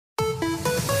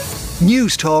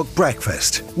News Talk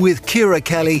Breakfast with Ciara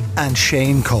Kelly and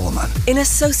Shane Coleman. In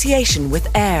association with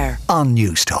AIR on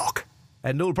News Talk.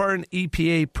 Noel Byrne,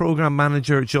 EPA Programme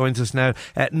Manager, joins us now.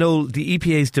 Noel, the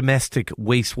EPA's Domestic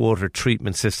Wastewater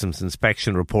Treatment Systems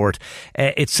Inspection Report,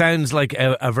 it sounds like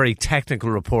a very technical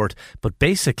report, but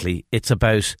basically it's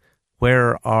about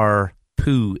where our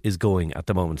poo is going at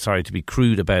the moment. Sorry to be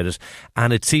crude about it.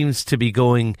 And it seems to be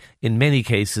going, in many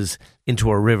cases, into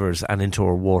our rivers and into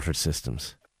our water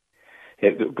systems. Yeah,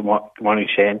 good morning,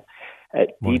 Shane.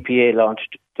 Morning. EPA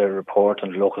launched their report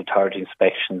on local authority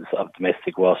inspections of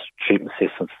domestic water treatment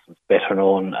systems, better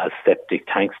known as septic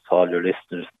tanks to all your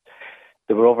listeners.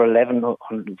 There were over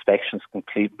 1,100 inspections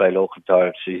complete by local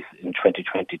authorities in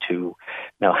 2022.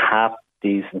 Now, half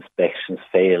these inspections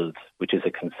failed, which is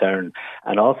a concern.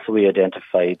 And also we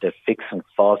identified that fixing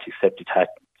faulty septic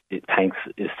tanks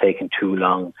is taking too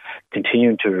long,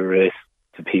 continuing to risk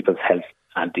to people's health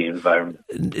and the environment.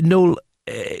 Noel,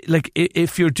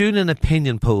 if you're doing an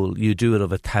opinion poll, you do it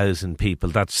of 1,000 people.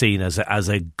 That's seen as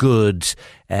a good,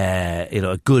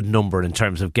 a good number in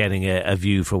terms of getting a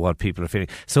view for what people are feeling.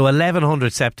 So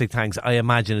 1,100 septic tanks, I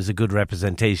imagine, is a good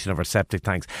representation of our septic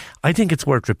tanks. I think it's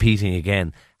worth repeating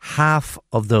again. Half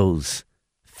of those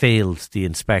failed the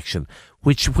inspection,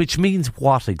 which means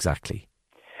what exactly?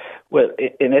 Well,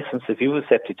 in essence, if you have a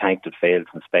septic tank that fails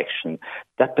inspection,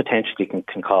 that potentially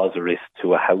can cause a risk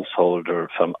to a householder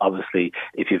from, obviously,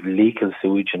 if you have leaking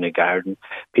sewage in a garden,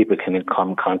 people can come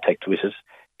in contact with it.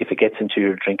 If it gets into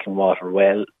your drinking water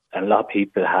well, and a lot of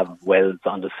people have wells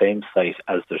on the same site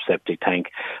as their septic tank,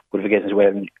 but if it gets into a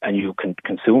well and you can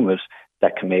consume it,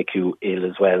 that can make you ill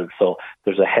as well. So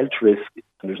there's a health risk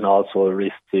and there's also a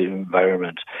risk to the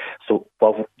environment. So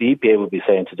what the EPA will be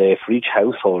saying today, for each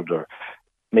householder,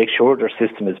 make sure their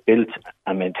system is built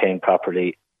and maintained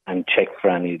properly and check for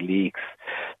any leaks.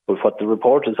 But what the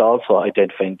report is also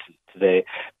identifying today,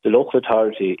 the local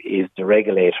authority is the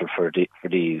regulator for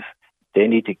these. They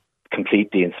need to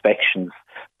complete the inspections,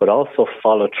 but also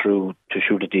follow through to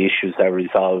show that the issues are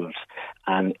resolved.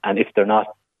 And if they're not,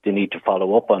 they need to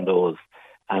follow up on those.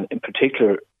 And in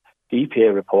particular, the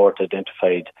EPA report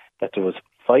identified that there was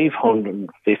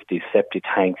 550 septic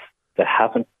tanks that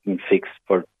haven't been fixed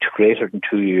for greater than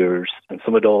 2 years, and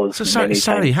some of those...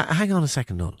 Hang on a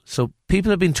second, Noel. So people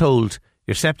have been told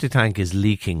your septic tank is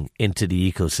leaking into the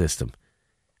ecosystem,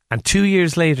 and 2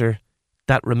 years later,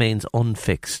 that remains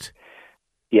unfixed.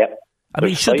 Yeah. I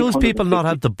mean, should those people not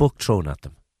have the book thrown at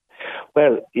them?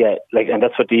 Well, yeah, and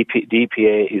that's what the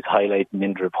EPA is highlighting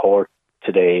in the report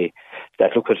today,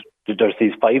 that there's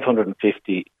these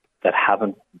 550 that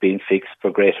haven't been fixed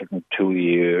for greater than 2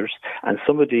 years. And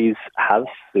some of these have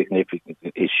significant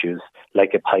issues,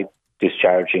 like a pipe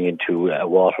discharging into a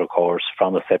water course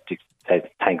from a septic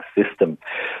tank system.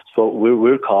 So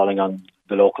we're calling on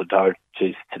the local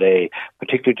authorities today,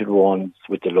 particularly the ones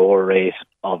with the lower rate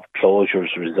of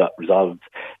closures resolved,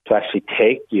 to actually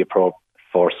take the appropriate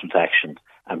enforcement action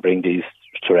and bring these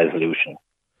to resolution.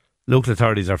 Local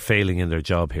authorities are failing in their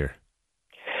job here.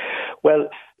 Well,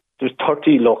 there's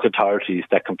 30 local authorities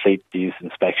that complete these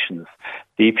inspections.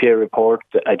 The EPA report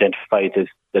identified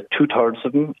that 2/3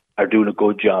 of them are doing a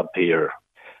good job here.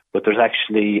 But there's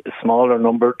actually a smaller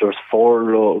number. There's 4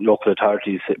 local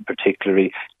authorities in particular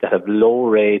that have low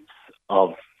rates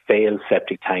of failed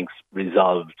septic tanks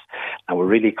resolved. And we're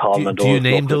really calling on those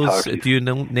local authorities. Do you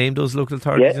name those local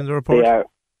authorities in the report? They are.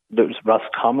 There's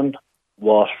Roscommon,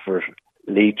 Waterford,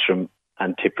 Leitrim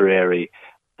and Tipperary.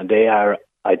 And they are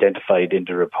identified in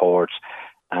the report.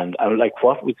 And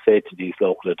what we'd say to these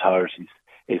local authorities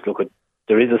is,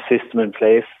 there is a system in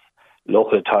place.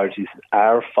 Local authorities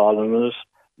are following it.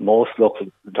 Most local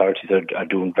authorities are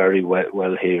doing very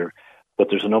well here. But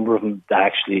there's a number of them that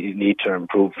actually need to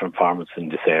improve performance in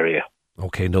this area.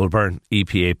 OK, Noel Byrne,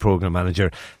 EPA Programme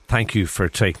Manager, thank you for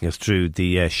taking us through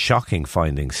the shocking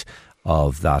findings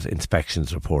of that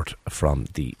inspections report from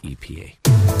the EPA.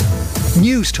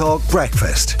 News Talk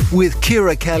Breakfast with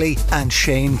Ciara Kelly and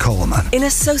Shane Coleman. In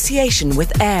association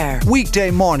with AIR.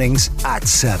 Weekday mornings at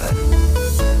 7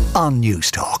 on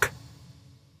News Talk.